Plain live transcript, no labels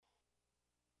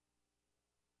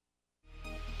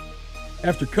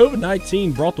After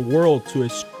COVID-19 brought the world to a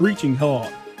screeching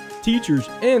halt, teachers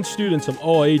and students of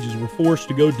all ages were forced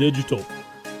to go digital.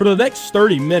 For the next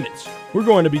 30 minutes, we're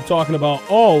going to be talking about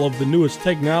all of the newest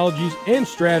technologies and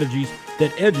strategies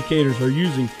that educators are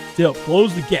using to help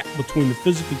close the gap between the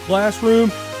physical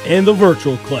classroom and the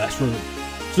virtual classroom.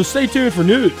 So stay tuned for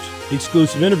news,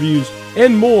 exclusive interviews,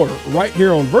 and more right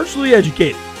here on Virtually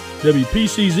Educated,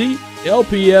 WPCZ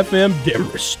LPFM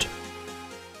Demarest.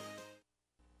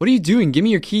 What are you doing? Give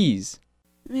me your keys.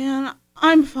 Man,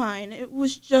 I'm fine. It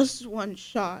was just one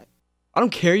shot. I don't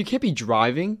care. You can't be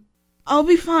driving. I'll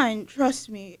be fine, trust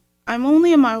me. I'm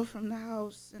only a mile from the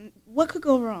house, and what could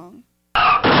go wrong?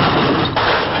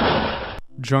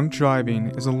 Drunk driving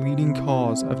is a leading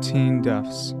cause of teen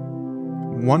deaths.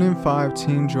 1 in 5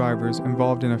 teen drivers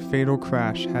involved in a fatal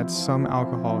crash had some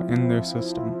alcohol in their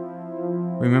system.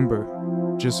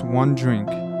 Remember, just one drink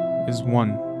is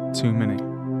one too many.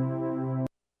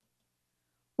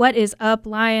 What is up,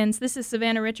 Lions? This is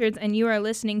Savannah Richards, and you are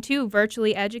listening to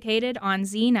Virtually Educated on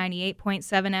Z98.7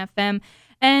 FM.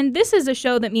 And this is a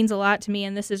show that means a lot to me,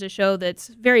 and this is a show that's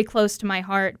very close to my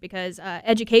heart because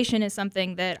education is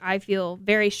something that I feel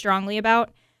very strongly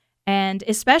about. And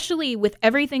especially with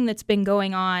everything that's been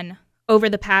going on over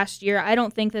the past year, I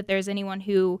don't think that there's anyone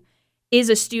who is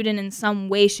a student in some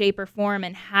way, shape, or form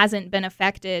and hasn't been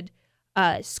affected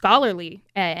scholarly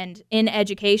and in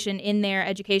education, in their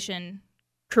education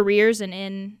careers and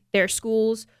in their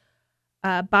schools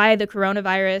by the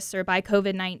coronavirus or by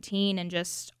COVID-19 and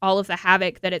just all of the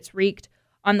havoc that it's wreaked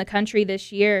on the country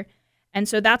this year. And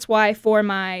so that's why for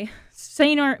my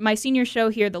senior show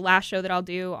here, the last show that I'll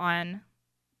do on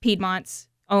Piedmont's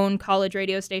own college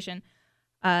radio station,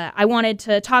 I wanted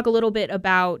to talk a little bit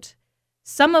about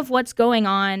some of what's going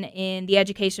on in the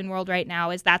education world right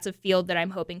now, as that's a field that I'm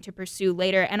hoping to pursue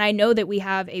later. And I know that we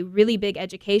have a really big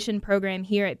education program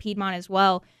here at Piedmont as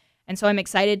well. And so I'm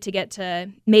excited to get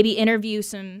to maybe interview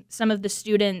some of the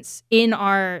students in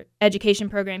our education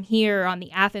program here on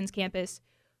the Athens campus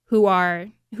who are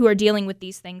dealing with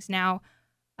these things now.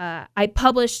 I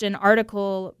published an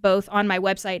article both on my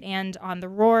website and on the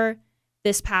Roar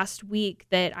this past week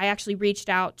that I actually reached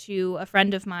out to a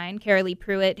friend of mine, Carolee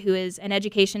Pruitt, who is an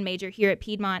education major here at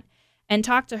Piedmont, and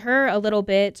talked to her a little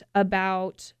bit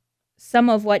about some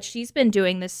of what she's been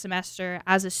doing this semester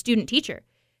as a student teacher,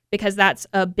 because that's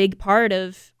a big part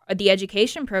of the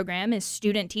education program is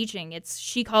student teaching.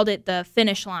 She called it the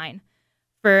finish line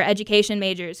for education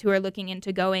majors who are looking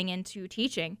into going into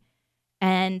teaching.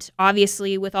 And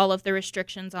obviously with all of the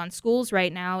restrictions on schools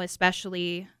right now,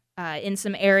 especially in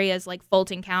some areas like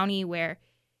Fulton County where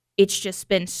it's just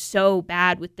been so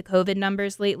bad with the COVID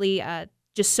numbers lately,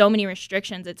 just so many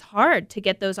restrictions, it's hard to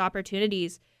get those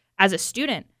opportunities as a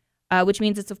student, which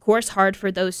means it's, of course, hard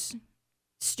for those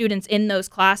students in those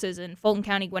classes in Fulton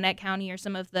County, Gwinnett County, or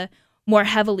some of the more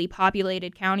heavily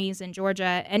populated counties in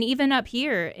Georgia, and even up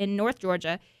here in North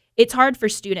Georgia. It's hard for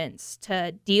students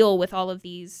to deal with all of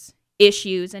these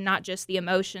issues and not just the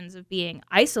emotions of being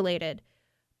isolated,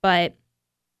 but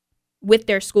with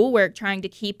their schoolwork, trying to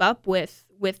keep up with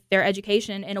their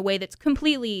education in a way that's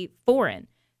completely foreign.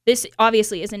 This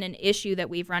obviously isn't an issue that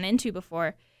we've run into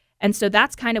before. And so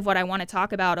that's kind of what I want to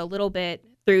talk about a little bit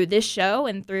through this show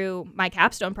and through my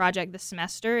capstone project this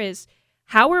semester is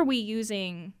how are we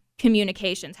using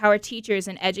communications? How are teachers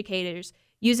and educators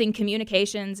using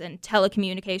communications and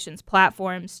telecommunications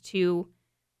platforms to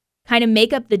kind of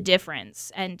make up the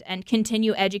difference and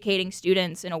continue educating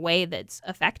students in a way that's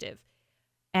effective?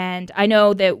 And I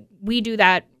know that we do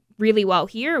that really well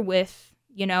here with,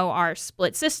 our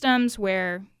split systems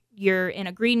where you're in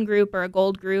a green group or a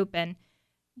gold group and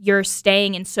you're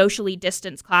staying in socially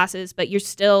distanced classes, but you're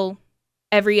still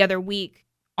every other week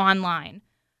online.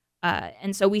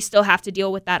 And so we still have to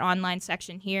deal with that online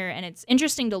section here. And it's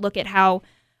interesting to look at how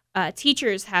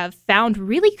teachers have found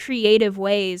really creative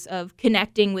ways of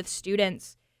connecting with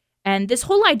students. And this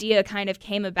whole idea kind of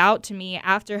came about to me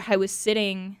after I was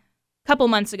sitting couple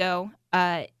months ago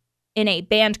in a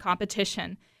band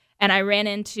competition, and I ran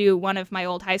into one of my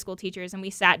old high school teachers, and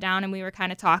we sat down and we were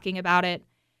kind of talking about it,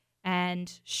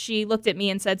 and she looked at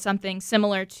me and said something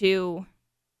similar to,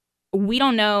 we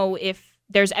don't know if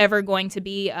there's ever going to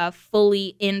be a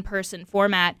fully in-person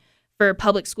format for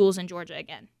public schools in Georgia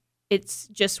again. It's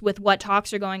just with what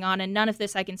talks are going on, and none of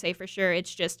this I can say for sure.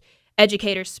 It's just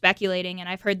educators speculating, and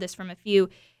I've heard this from a few.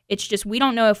 It's just we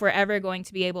don't know if we're ever going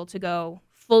to be able to go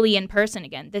fully in person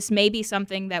again. This may be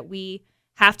something that we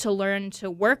have to learn to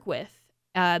work with,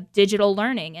 digital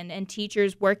learning and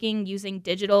teachers working using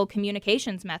digital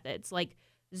communications methods like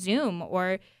Zoom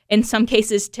or in some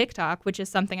cases TikTok, which is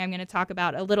something I'm going to talk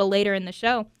about a little later in the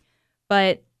show.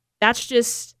 But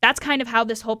that's kind of how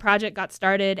this whole project got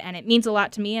started, and it means a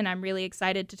lot to me, and I'm really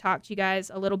excited to talk to you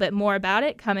guys a little bit more about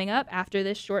it coming up after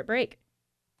this short break.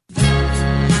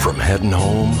 From heading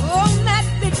home to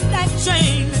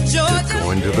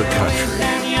going to the country,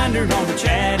 down yonder on the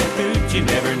Chattahoochee,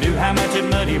 never knew how much of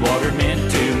muddy water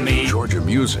meant to me. Georgia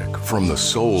music from the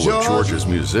soul of Georgia's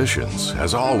musicians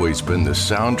has always been the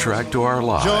soundtrack to our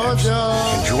lives.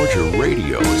 And Georgia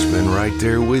radio has been right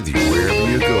there with you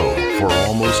wherever you go for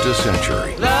almost a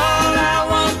century. Lord, I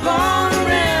was born a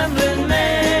rambling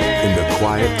man. In the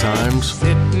quiet times,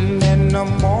 Sitting in the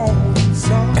morning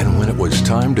sun. and when it was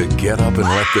time to get up and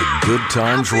let the good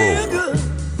times roll.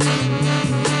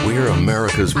 We're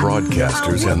America's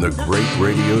broadcasters and the great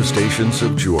radio stations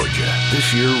of Georgia.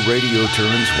 This year, radio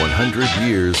turns 100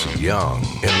 years young,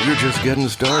 and we're just getting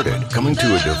started. Coming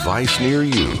to a device near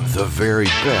you, the very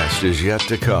best is yet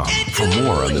to come. For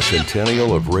more on the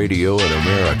centennial of radio in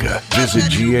America, visit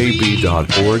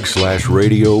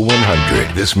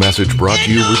gab.org/radio100. This message brought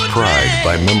to you with pride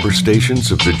by member stations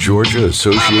of the Georgia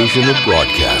Association of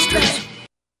Broadcasters.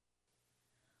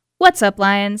 What's up,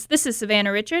 Lions? This is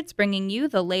Savannah Richards bringing you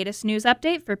the latest news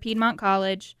update for Piedmont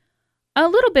College. A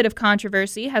little bit of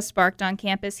controversy has sparked on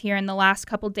campus here in the last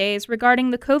couple days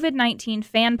regarding the COVID-19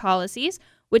 fan policies,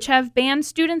 which have banned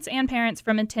students and parents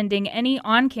from attending any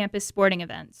on-campus sporting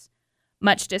events.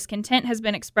 Much discontent has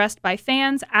been expressed by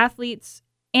fans, athletes,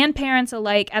 and parents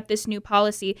alike at this new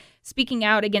policy, speaking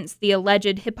out against the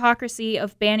alleged hypocrisy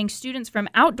of banning students from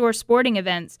outdoor sporting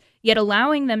events, yet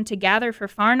allowing them to gather for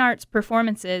fine arts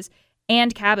performances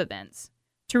and cab events.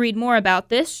 To read more about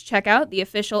this, check out the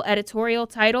official editorial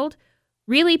titled,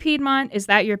 "Really, Piedmont, Is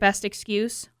That Your Best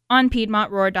Excuse?" on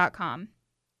PiedmontRoar.com.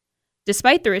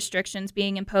 Despite the restrictions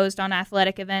being imposed on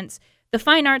athletic events, the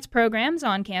fine arts programs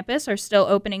on campus are still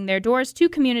opening their doors to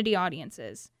community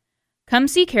audiences. Come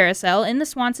see Carousel in the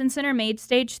Swanson Center Maid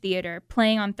Stage Theater,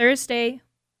 playing on Thursday,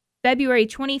 February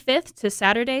 25th to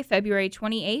Saturday, February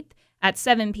 28th at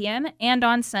 7 p.m. and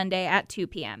on Sunday at 2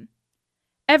 p.m.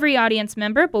 Every audience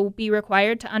member will be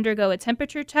required to undergo a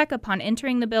temperature check upon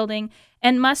entering the building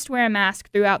and must wear a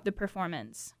mask throughout the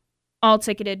performance. All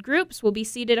ticketed groups will be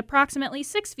seated approximately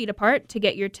 6 feet apart. To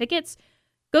get your tickets,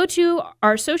 go to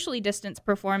our socially distanced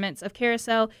performance of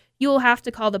Carousel. You will have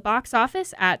to call the box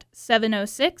office at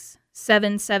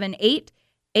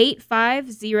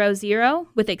 706-778-8500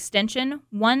 with extension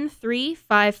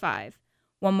 1355.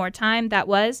 One more time, that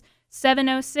was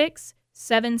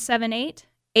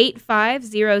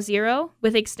 706-778-8500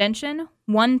 with extension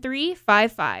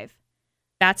 1355.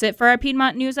 That's it for our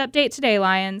Piedmont News Update today,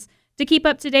 Lions. To keep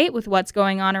up to date with what's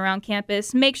going on around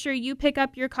campus, make sure you pick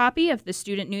up your copy of the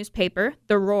student newspaper,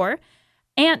 The Roar,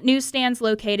 and newsstands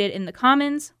located in the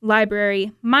Commons,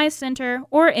 Library, My Center,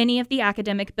 or any of the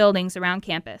academic buildings around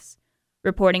campus.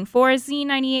 Reporting for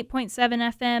Z98.7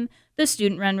 FM, the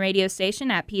student-run radio station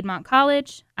at Piedmont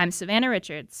College, I'm Savannah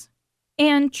Richards.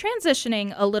 And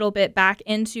transitioning a little bit back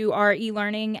into our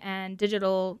e-learning and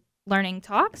digital learning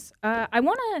talks, I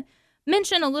want to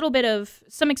mention a little bit of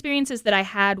some experiences that I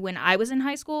had when I was in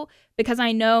high school, because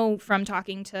I know from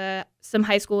talking to some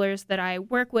high schoolers that I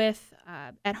work with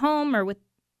at home or with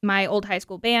my old high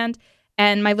school band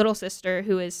and my little sister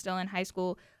who is still in high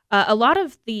school, a lot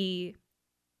of the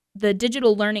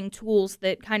digital learning tools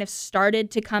that kind of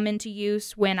started to come into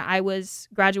use when I was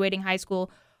graduating high school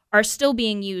are still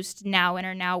being used now and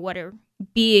are now what are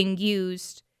being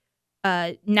used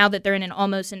now that they're in an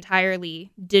almost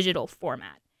entirely digital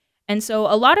format. And so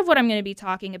a lot of what I'm going to be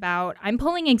talking about, I'm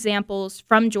pulling examples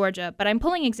from Georgia, but I'm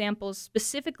pulling examples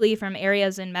specifically from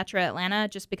areas in Metro Atlanta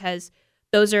just because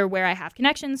those are where I have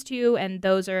connections to, and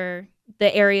those are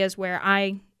the areas where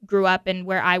I grew up and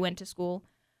where I went to school.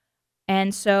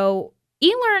 And so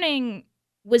e-learning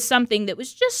was something that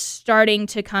was just starting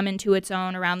to come into its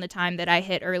own around the time that I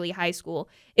hit early high school.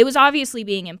 It was obviously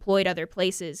being employed other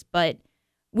places, but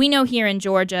we know here in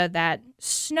Georgia that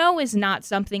snow is not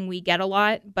something we get a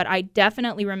lot, but I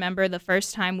definitely remember the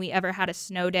first time we ever had a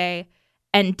snow day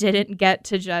and didn't get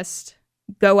to just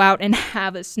go out and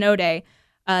have a snow day.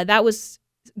 That was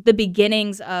the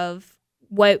beginnings of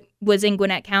what was in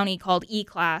Gwinnett County called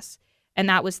E-Class, and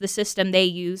that was the system they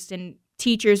used, and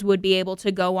teachers would be able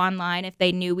to go online if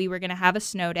they knew we were going to have a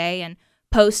snow day and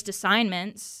post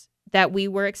assignments that we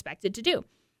were expected to do.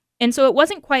 And so it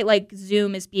wasn't quite like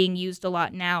Zoom is being used a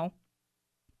lot now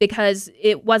because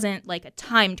it wasn't like a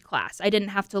timed class. I didn't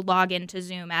have to log into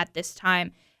Zoom at this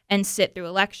time and sit through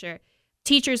a lecture.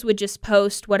 Teachers would just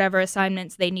post whatever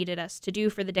assignments they needed us to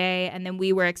do for the day, and then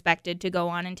we were expected to go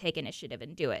on and take initiative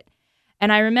and do it.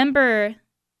 And I remember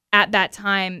at that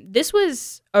time, this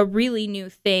was a really new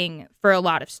thing for a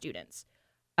lot of students.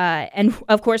 And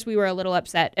of course, we were a little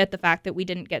upset at the fact that we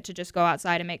didn't get to just go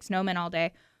outside and make snowmen all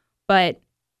day. But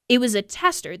it was a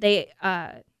tester. They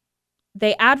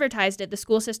advertised it. The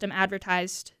school system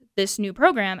advertised this new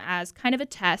program as kind of a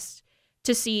test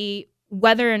to see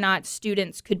whether or not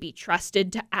students could be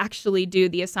trusted to actually do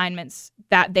the assignments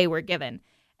that they were given.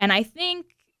 And I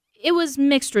think it was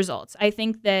mixed results. I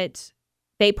think that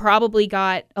they probably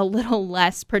got a little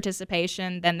less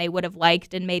participation than they would have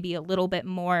liked and maybe a little bit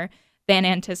more than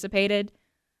anticipated,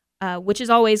 which is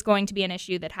always going to be an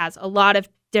issue that has a lot of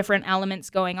different elements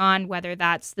going on, whether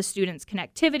that's the students'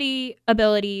 connectivity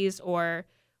abilities or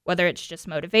whether it's just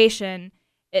motivation.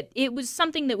 It was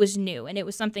something that was new, and it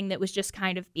was something that was just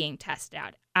kind of being tested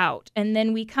out. And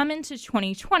then we come into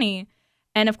 2020,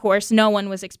 and of course, no one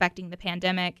was expecting the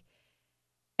pandemic.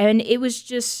 And it was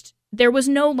just, there was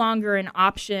no longer an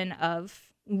option of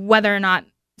whether or not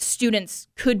students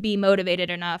could be motivated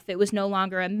enough. It was no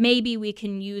longer a maybe we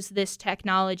can use this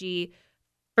technology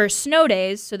for snow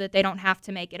days so that they don't have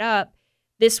to make it up.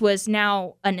 This was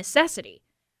now a necessity.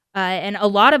 And a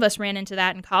lot of us ran into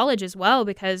that in college as well,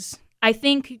 because I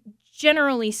think,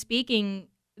 generally speaking,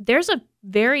 there's a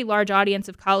very large audience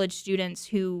of college students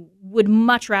who would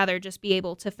much rather just be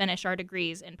able to finish our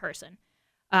degrees in person.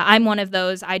 I'm one of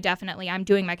those. I'm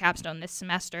doing my capstone this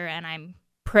semester, and I'm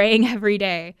praying every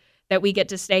day that we get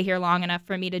to stay here long enough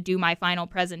for me to do my final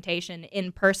presentation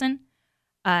in person.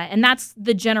 And that's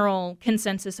the general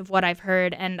consensus of what I've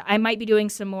heard. And I might be doing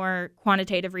some more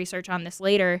quantitative research on this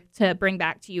later to bring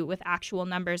back to you with actual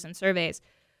numbers and surveys.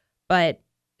 But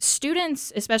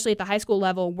students, especially at the high school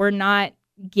level, were not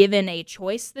given a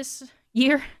choice this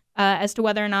year as to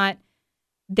whether or not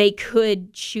they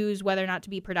could choose whether or not to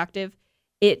be productive.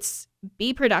 It's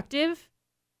be productive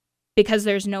because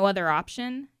there's no other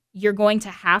option. You're going to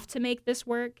have to make this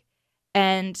work.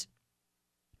 And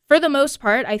for the most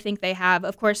part, I think they have.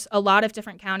 Of course, a lot of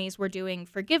different counties were doing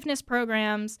forgiveness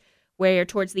programs where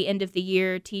towards the end of the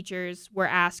year, teachers were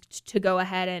asked to go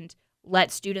ahead and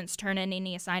let students turn in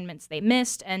any assignments they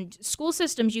missed. And school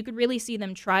systems, you could really see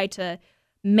them try to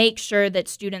make sure that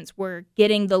students were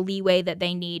getting the leeway that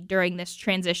they need during this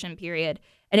transition period.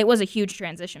 And it was a huge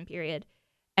transition period.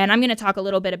 And I'm going to talk a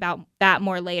little bit about that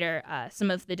more later,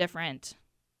 some of the different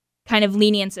kind of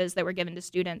leniences that were given to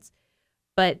students.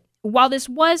 But while this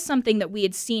was something that we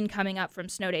had seen coming up from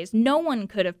snow days, no one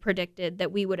could have predicted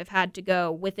that we would have had to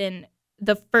go within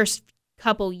the first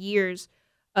couple years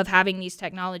of having these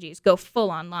technologies go full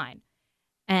online.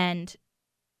 And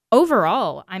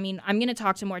overall, I mean, I'm going to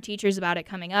talk to more teachers about it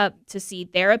coming up to see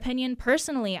their opinion.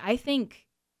 Personally, I think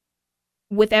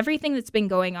with everything that's been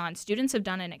going on, students have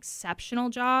done an exceptional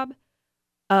job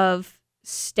of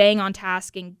staying on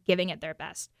task and giving it their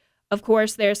best. Of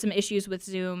course, there are some issues with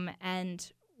Zoom,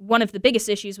 and one of the biggest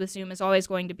issues with Zoom is always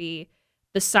going to be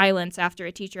the silence after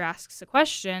a teacher asks a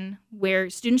question where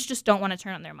students just don't want to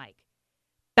turn on their mic.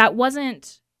 That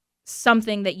wasn't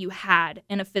something that you had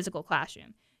in a physical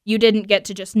classroom. You didn't get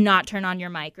to just not turn on your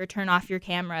mic or turn off your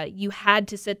camera. You had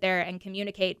to sit there and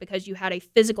communicate because you had a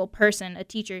physical person, a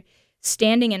teacher,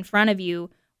 standing in front of you,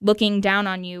 looking down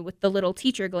on you with the little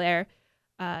teacher glare,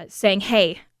 saying,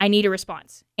 hey, I need a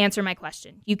response. Answer my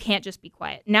question. You can't just be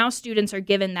quiet. Now students are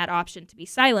given that option to be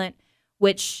silent,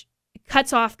 which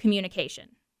cuts off communication.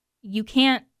 You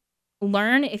can't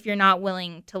learn if you're not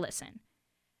willing to listen.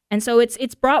 And so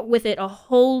it's brought with it a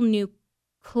whole new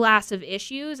class of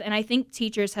issues, and I think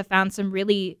teachers have found some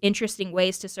really interesting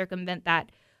ways to circumvent that.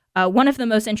 One of the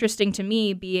most interesting to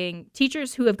me being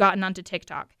teachers who have gotten onto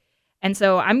TikTok. And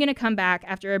so I'm going to come back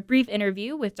after a brief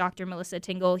interview with Dr. Melissa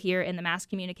Tingle here in the Mass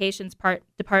Communications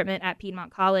Department at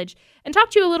Piedmont College and talk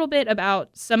to you a little bit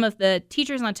about some of the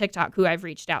teachers on TikTok who I've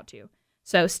reached out to.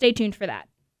 So stay tuned for that.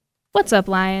 What's up,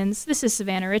 Lions? This is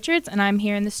Savannah Richards, and I'm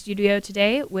here in the studio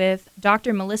today with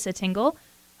Dr. Melissa Tingle,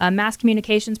 a Mass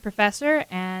Communications professor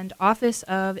and Office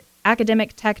of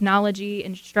Academic Technology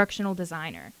Instructional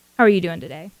Designer. How are you doing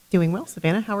today? Doing well,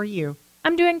 Savannah. How are you?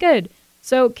 I'm doing good.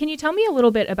 So can you tell me a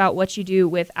little bit about what you do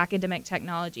with academic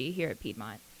technology here at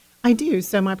Piedmont? I do.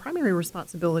 So my primary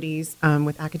responsibilities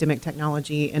with academic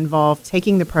technology involve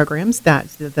taking the programs that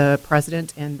the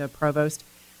president and the provost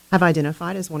have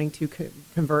identified as wanting to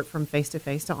convert from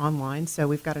face-to-face to online. So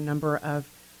we've got a number of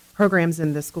programs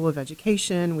in the School of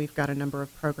Education. We've got a number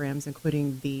of programs,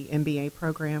 including the MBA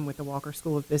program with the Walker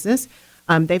School of Business.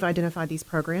 They've identified these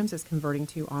programs as converting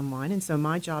to online. And so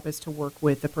my job is to work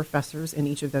with the professors in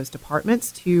each of those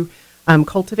departments to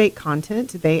cultivate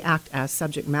content. They act as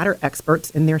subject matter experts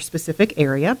in their specific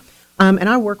area. And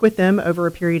I work with them over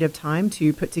a period of time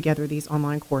to put together these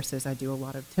online courses. I do a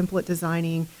lot of template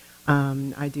designing.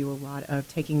 I do a lot of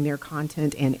taking their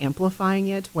content and amplifying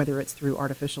it, whether it's through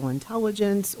artificial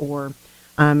intelligence or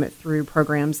through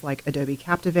programs like Adobe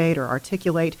Captivate or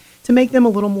Articulate, to make them a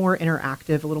little more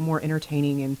interactive, a little more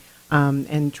entertaining,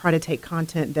 and try to take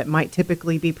content that might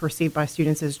typically be perceived by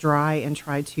students as dry and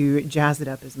try to jazz it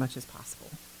up as much as possible.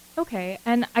 Okay,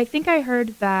 and I think I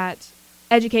heard that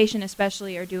education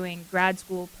especially are doing grad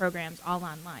school programs all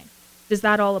online. Does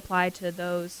that all apply to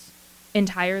those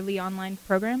entirely online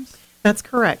programs? That's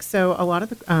correct. So a lot of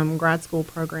the grad school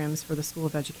programs for the School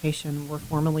of Education were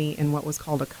formerly in what was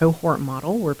called a cohort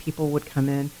model, where people would come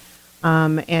in,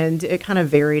 and it kind of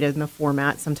varied in the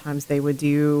format. Sometimes they would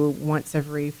do once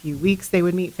every few weeks, they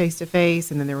would meet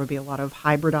face-to-face, and then there would be a lot of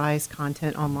hybridized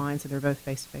content online, so they're both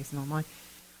face-to-face and online.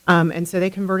 And so they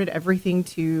converted everything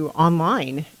to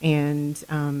online and,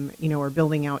 are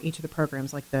building out each of the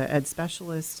programs like the Ed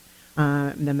Specialist,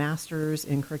 the Masters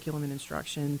in Curriculum and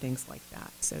Instruction, things like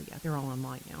that. So, yeah, they're all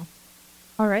online now.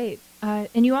 All right.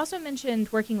 And you also mentioned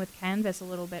working with Canvas a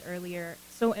little bit earlier.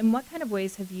 So in what kind of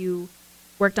ways have you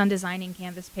worked on designing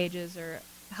Canvas pages or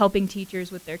helping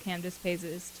teachers with their Canvas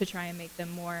pages to try and make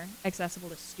them more accessible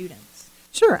to students?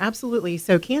 Sure, absolutely.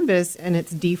 So Canvas in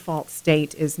its default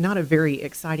state is not a very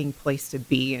exciting place to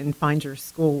be and find your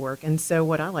schoolwork. And so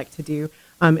what I like to do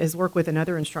is work with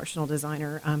another instructional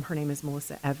designer. Her name is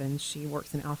Melissa Evans. She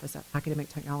works in Office of Academic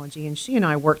Technology, and she and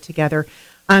I work together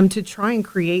to try and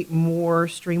create more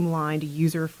streamlined,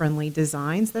 user-friendly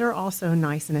designs that are also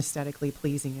nice and aesthetically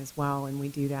pleasing as well. And we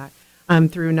do that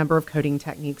through a number of coding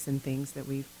techniques and things that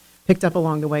we've picked up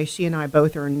along the way. She and I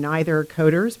both are neither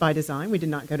coders by design. We did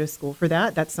not go to school for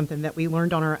that. That's something that we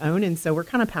learned on our own, and so we're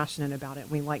kind of passionate about it.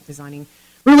 We like designing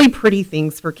really pretty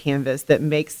things for Canvas that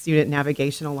makes student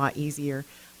navigation a lot easier,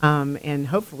 and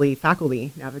hopefully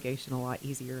faculty navigation a lot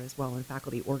easier as well, and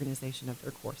faculty organization of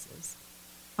their courses.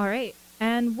 All right.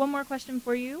 And one more question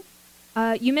for you.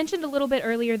 You mentioned a little bit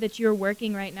earlier that you're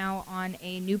working right now on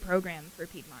a new program for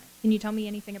Piedmont. Can you tell me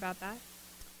anything about that?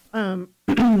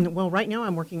 Well, right now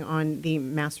I'm working on the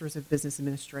Masters of Business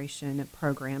Administration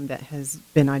program that has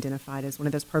been identified as one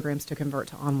of those programs to convert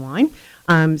to online.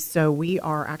 So we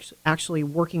are actually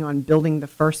working on building the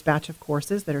first batch of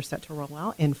courses that are set to roll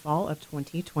out in fall of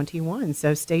 2021.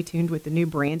 So stay tuned with the new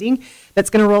branding that's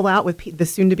going to roll out with the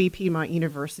soon-to-be Piedmont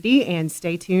University, and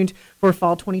stay tuned for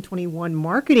fall 2021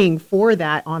 marketing for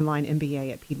that online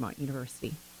MBA at Piedmont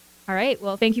University. All right.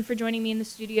 Well, thank you for joining me in the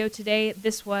studio today.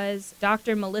 This was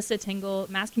Dr. Melissa Tingle,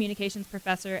 Mass Communications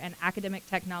Professor and Academic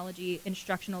Technology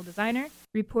Instructional Designer,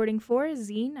 reporting for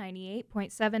Z98.7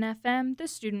 FM, the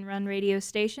student-run radio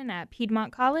station at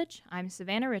Piedmont College. I'm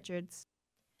Savannah Richards.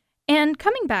 And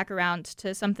coming back around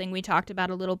to something we talked about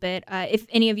a little bit, if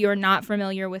any of you are not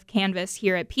familiar with Canvas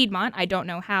here at Piedmont, I don't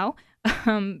know how,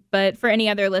 but for any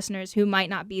other listeners who might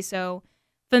not be so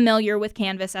familiar with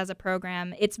Canvas as a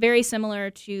program, it's very similar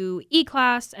to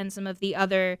eClass and some of the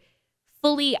other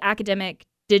fully academic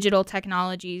digital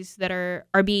technologies that are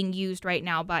being used right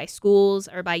now by schools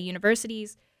or by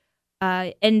universities.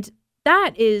 And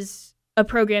that is a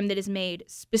program that is made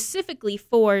specifically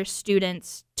for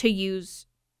students to use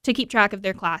to keep track of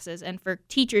their classes and for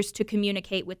teachers to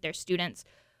communicate with their students.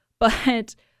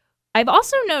 But I've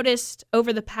also noticed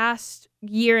over the past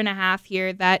year and a half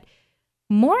here that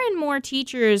more and more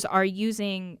teachers are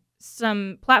using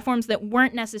some platforms that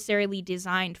weren't necessarily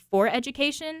designed for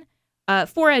education,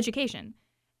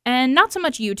 and not so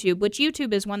much YouTube, which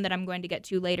YouTube is one that I'm going to get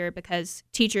to later because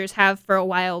teachers have for a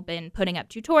while been putting up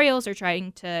tutorials or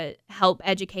trying to help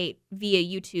educate via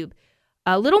YouTube.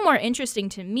 A little more interesting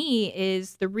to me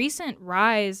is the recent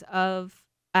rise of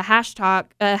a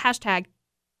hashtag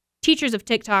teachers of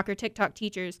TikTok or TikTok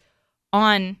teachers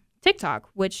on TikTok,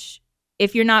 which,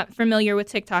 if you're not familiar with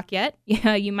TikTok yet,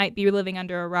 you might be living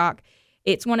under a rock.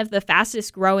 It's one of the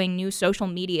fastest growing new social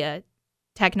media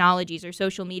technologies or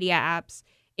social media apps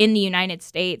in the United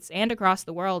States and across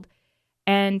the world.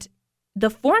 And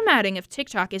the formatting of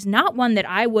TikTok is not one that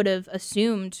I would have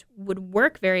assumed would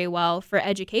work very well for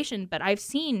education, but I've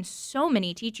seen so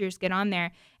many teachers get on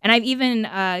there. And I've even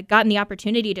gotten the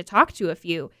opportunity to talk to a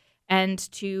few and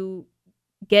to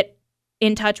get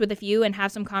in touch with a few and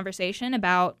have some conversation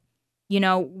about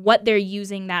what they're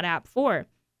using that app for.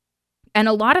 And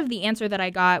a lot of the answer that I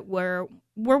got were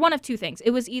one of two things.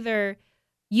 It was either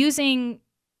using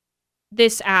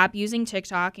this app, using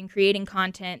TikTok and creating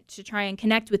content to try and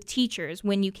connect with teachers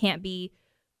when you can't be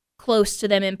close to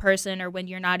them in person or when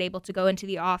you're not able to go into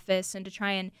the office, and to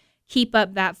try and keep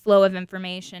up that flow of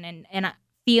information and a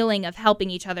feeling of helping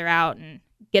each other out and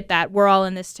get that we're all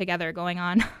in this together going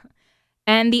on.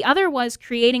 And the other was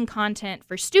creating content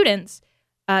for students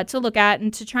to look at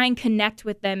and to try and connect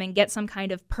with them and get some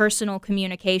kind of personal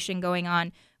communication going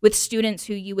on with students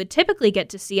who you would typically get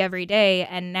to see every day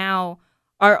and now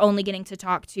are only getting to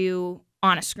talk to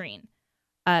on a screen.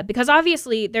 Because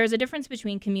obviously there's a difference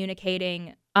between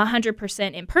communicating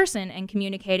 100% in person and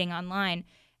communicating online.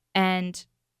 And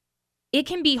it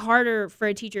can be harder for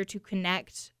a teacher to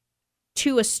connect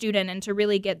to a student and to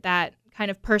really get that kind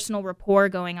of personal rapport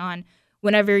going on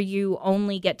whenever you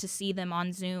only get to see them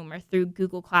on Zoom or through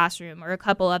Google Classroom or a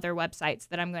couple other websites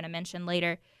that I'm going to mention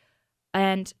later.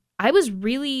 And I was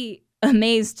really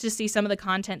amazed to see some of the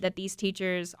content that these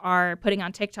teachers are putting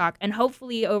on TikTok. And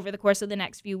hopefully over the course of the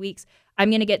next few weeks,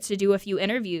 I'm going to get to do a few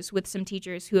interviews with some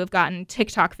teachers who have gotten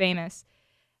TikTok famous.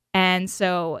 And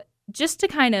so just to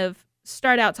kind of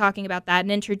start out talking about that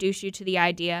and introduce you to the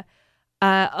idea,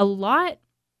 a lot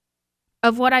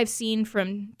of what I've seen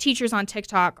from teachers on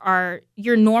TikTok are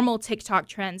your normal TikTok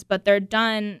trends, but they're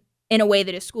done in a way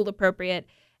that is school appropriate,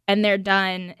 and they're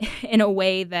done in a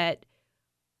way that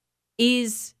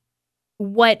is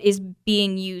what is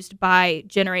being used by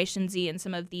Generation Z and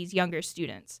some of these younger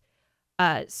students.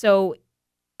 So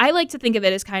I like to think of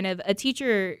it as kind of a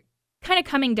teacher kind of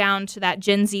coming down to that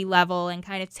Gen Z level and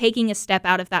kind of taking a step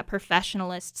out of that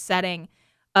professionalist setting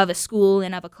of a school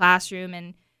and of a classroom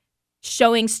and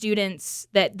showing students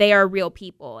that they are real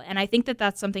people. And I think that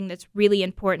that's something that's really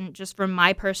important just from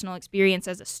my personal experience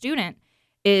as a student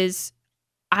is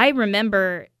I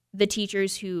remember the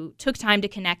teachers who took time to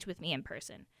connect with me in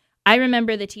person. I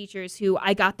remember the teachers who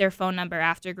I got their phone number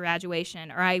after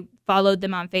graduation, or I followed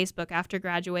them on Facebook after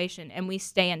graduation, and we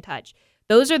stay in touch.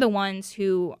 Those are the ones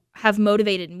who have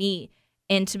motivated me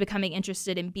into becoming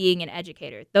interested in being an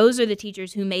educator. Those are the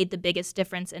teachers who made the biggest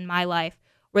difference in my life,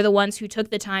 were the ones who took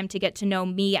the time to get to know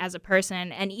me as a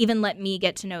person and even let me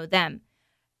get to know them.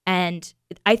 And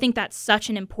I think that's such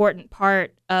an important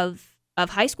part of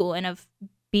high school and of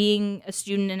being a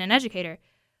student and an educator.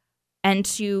 And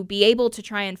to be able to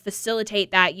try and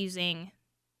facilitate that using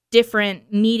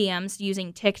different mediums,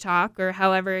 using TikTok or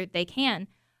however they can,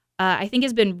 I think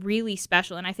has been really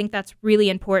special. And I think that's really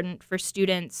important for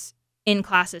students in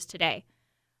classes today.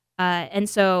 And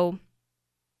so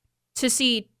to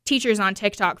see teachers on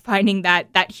TikTok finding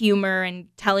that humor and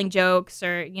telling jokes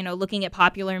or, looking at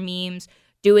popular memes,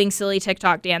 doing silly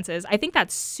TikTok dances, I think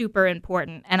that's super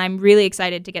important. And I'm really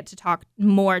excited to get to talk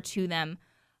more to them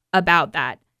about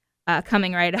that.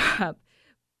 Coming right up.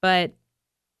 But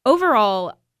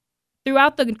overall,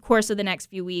 throughout the course of the next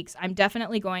few weeks, I'm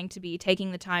definitely going to be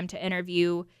taking the time to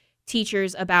interview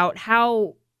teachers about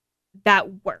how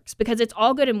that works, because it's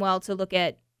all good and well to look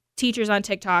at teachers on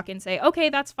TikTok and say, okay,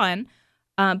 that's fun.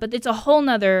 But it's a whole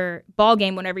nother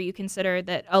ballgame whenever you consider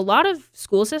that a lot of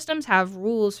school systems have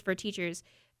rules for teachers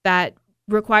that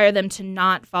require them to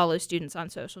not follow students on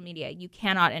social media. You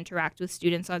cannot interact with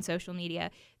students on social media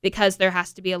because there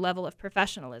has to be a level of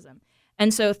professionalism.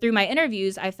 And so through my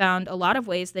interviews, I found a lot of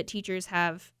ways that teachers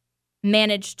have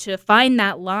managed to find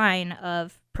that line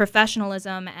of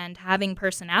professionalism and having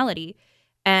personality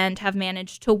and have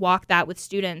managed to walk that with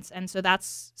students. And so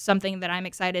that's something that I'm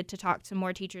excited to talk to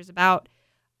more teachers about.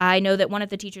 I know that one of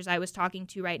the teachers I was talking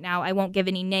to right now, I won't give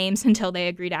any names until they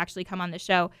agree to actually come on the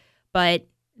show, but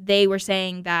they were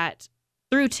saying that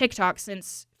through TikTok,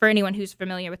 since for anyone who's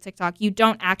familiar with TikTok, you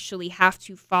don't actually have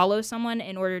to follow someone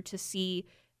in order to see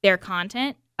their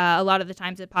content. A lot of the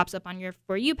times it pops up on your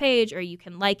For You page, or you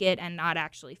can like it and not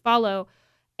actually follow,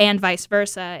 and vice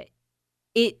versa.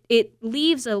 It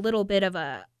leaves a little bit of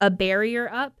a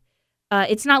barrier up.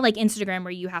 It's not like Instagram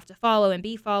where you have to follow and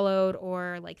be followed,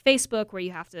 or like Facebook where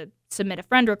you have to submit a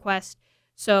friend request.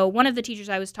 So one of the teachers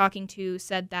I was talking to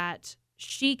said that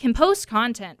she can post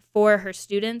content for her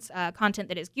students, content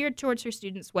that is geared towards her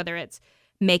students, whether it's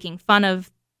making fun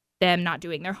of them not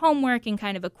doing their homework in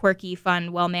kind of a quirky,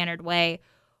 fun, well-mannered way,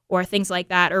 or things like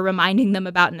that, or reminding them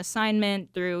about an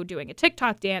assignment through doing a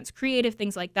TikTok dance, creative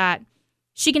things like that.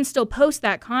 She can still post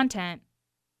that content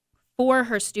for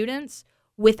her students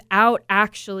without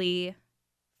actually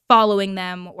following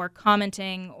them or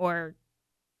commenting or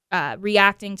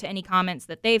reacting to any comments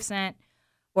that they've sent,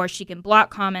 or she can block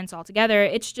comments altogether.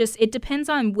 It's just, it depends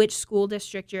on which school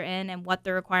district you're in and what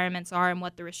the requirements are and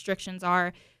what the restrictions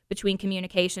are between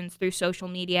communications through social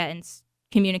media and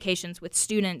communications with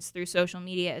students through social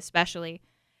media especially.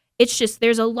 It's just,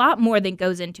 there's a lot more that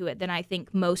goes into it than I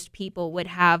think most people would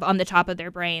have on the top of their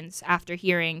brains after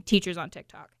hearing teachers on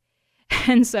TikTok.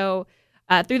 And so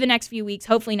through the next few weeks,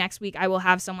 hopefully next week, I will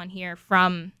have someone here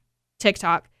from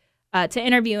TikTok to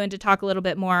interview and to talk a little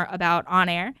bit more about On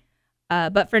Air.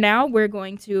 But for now, we're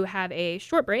going to have a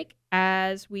short break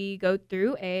as we go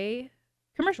through a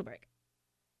commercial break.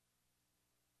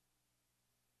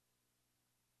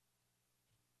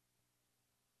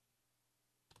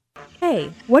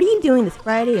 Hey, what are you doing this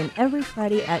Friday and every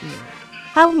Friday at noon?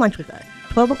 Have lunch with us,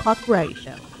 12 o'clock variety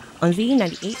show on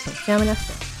Z98.7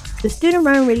 FM, the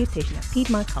student-run radio station at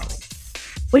Piedmont College.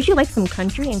 Would you like some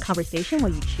country and conversation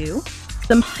while you chew?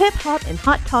 Some hip-hop and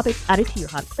hot topics added to your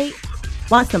hot plate?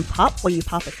 Want some pop while you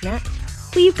pop a snack?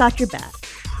 We've got your back.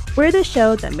 We're the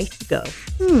show that makes you go,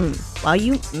 while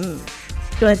you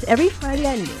Join us every Friday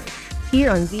at noon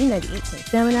here on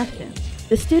Z98.7 FM,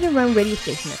 the student-run radio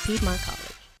station at Piedmont College.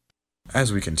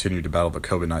 As we continue to battle the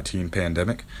COVID-19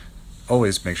 pandemic,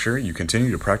 always make sure you continue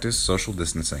to practice social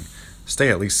distancing. Stay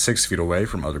at least 6 feet away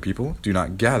from other people. Do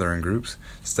not gather in groups.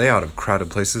 Stay out of crowded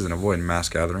places and avoid mass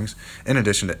gatherings. In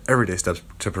addition to everyday steps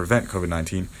to prevent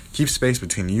COVID-19, keep space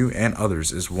between you and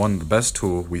others is one of the best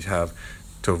tools we have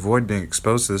to avoid being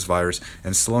exposed to this virus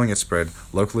and slowing its spread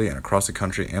locally and across the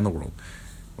country and the world.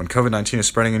 When COVID-19 is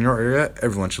spreading in your area,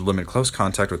 everyone should limit close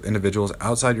contact with individuals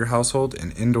outside your household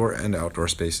in indoor and outdoor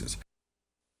spaces.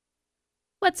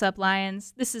 What's up,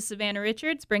 Lions? This is Savannah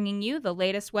Richards bringing you the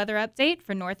latest weather update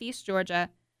for Northeast Georgia.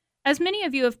 As many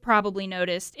of you have probably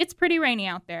noticed, it's pretty rainy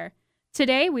out there.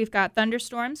 Today, we've got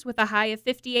thunderstorms with a high of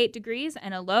 58 degrees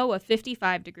and a low of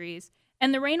 55 degrees.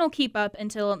 And the rain will keep up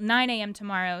until 9 a.m.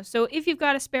 tomorrow, so if you've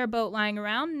got a spare boat lying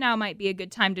around, now might be a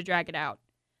good time to drag it out.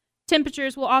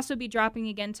 Temperatures will also be dropping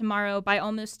again tomorrow by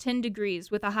almost 10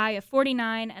 degrees with a high of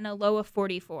 49 and a low of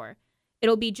 44.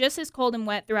 It'll be just as cold and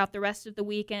wet throughout the rest of the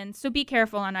weekend, so be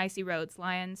careful on icy roads,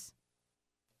 Lions.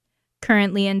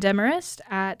 Currently in Demarest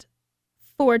at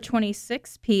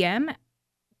 4:26 p.m.,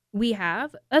 we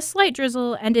have a slight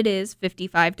drizzle, and it is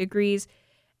 55 degrees.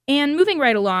 And moving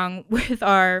right along with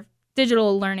our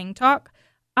digital learning talk,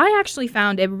 I actually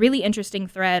found a really interesting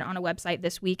thread on a website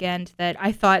this weekend that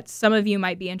I thought some of you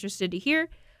might be interested to hear,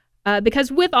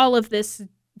 because with all of this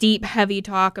deep, heavy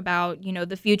talk about,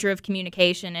 the future of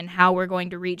communication and how we're going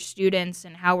to reach students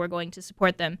and how we're going to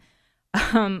support them,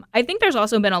 I think there's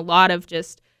also been a lot of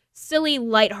just silly,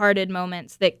 lighthearted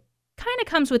moments that kind of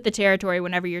comes with the territory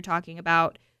whenever you're talking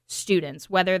about students,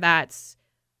 whether that's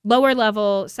lower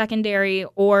level, secondary,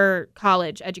 or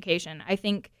college education. I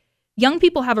think young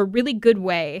people have a really good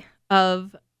way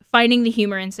of finding the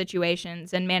humor in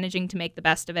situations and managing to make the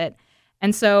best of it.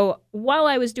 And so while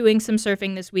I was doing some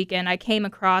surfing this weekend, I came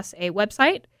across a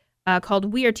website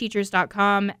called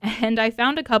weareteachers.com, and I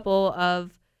found a couple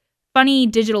of funny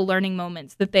digital learning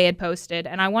moments that they had posted,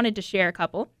 and I wanted to share a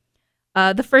couple.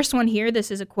 The first one here, this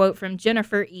is a quote from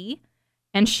Jennifer E.,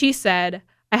 and she said,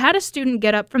 "I had a student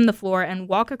get up from the floor and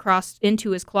walk across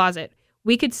into his closet.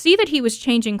 We could see that he was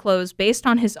changing clothes based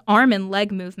on his arm and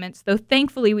leg movements, though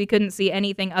thankfully we couldn't see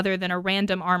anything other than a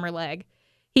random arm or leg.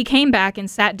 He came back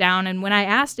and sat down, and when I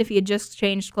asked if he had just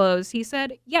changed clothes, he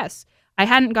said, 'Yes, I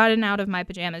hadn't gotten out of my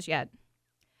pajamas yet.'"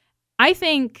 I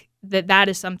think that that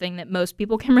is something that most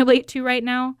people can relate to right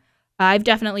now. I've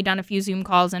definitely done a few Zoom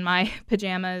calls in my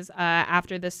pajamas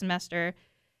after this semester.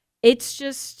 It's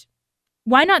just,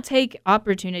 why not take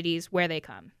opportunities where they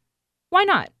come? Why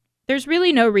not? There's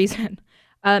really no reason.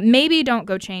 Maybe don't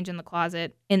go change in the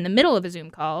closet in the middle of a Zoom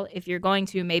call. If you're going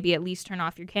to, maybe at least turn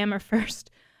off your camera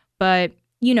first. But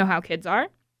you know how kids are.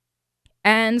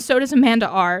 And so does Amanda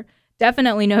R.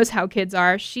 Definitely knows how kids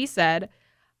are. She said,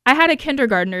 "I had a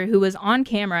kindergartner who was on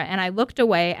camera, and I looked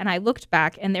away and I looked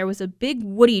back, and there was a big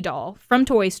Woody doll from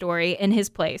Toy Story in his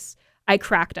place. I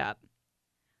cracked up."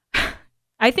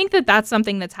 I think that that's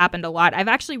something that's happened a lot. I've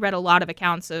actually read a lot of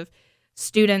accounts of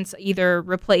students either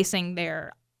replacing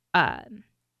their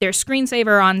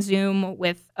screensaver on Zoom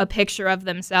with a picture of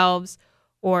themselves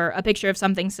or a picture of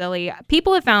something silly.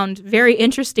 People have found very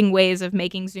interesting ways of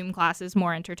making Zoom classes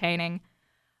more entertaining.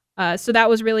 So that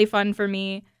was really fun for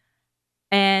me.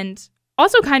 And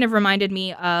also kind of reminded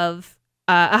me of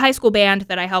a high school band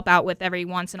that I help out with every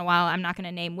once in a while. I'm not going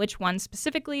to name which one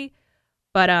specifically,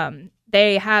 but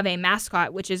they have a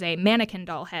mascot, which is a mannequin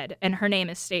doll head, and her name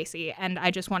is Stacy. And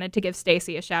I just wanted to give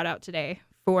Stacy a shout out today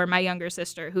for my younger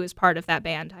sister who is part of that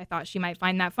band. I thought she might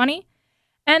find that funny.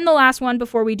 And the last one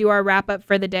before we do our wrap up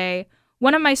for the day,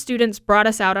 one of my students brought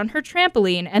us out on her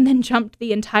trampoline and then jumped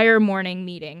the entire morning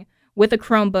meeting with a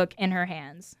Chromebook in her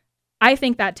hands. I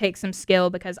think that takes some skill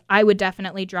because I would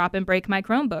definitely drop and break my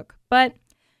Chromebook. But,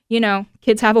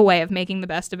 kids have a way of making the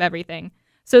best of everything.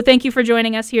 So thank you for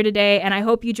joining us here today, and I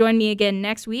hope you join me again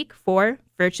next week for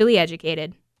Virtually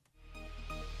Educated.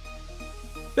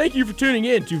 Thank you for tuning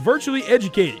in to Virtually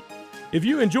Educated. If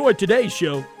you enjoyed today's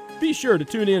show, be sure to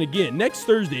tune in again next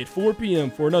Thursday at 4 p.m.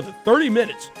 for another 30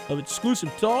 minutes of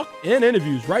exclusive talk and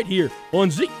interviews right here on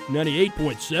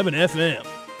Z98.7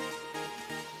 FM.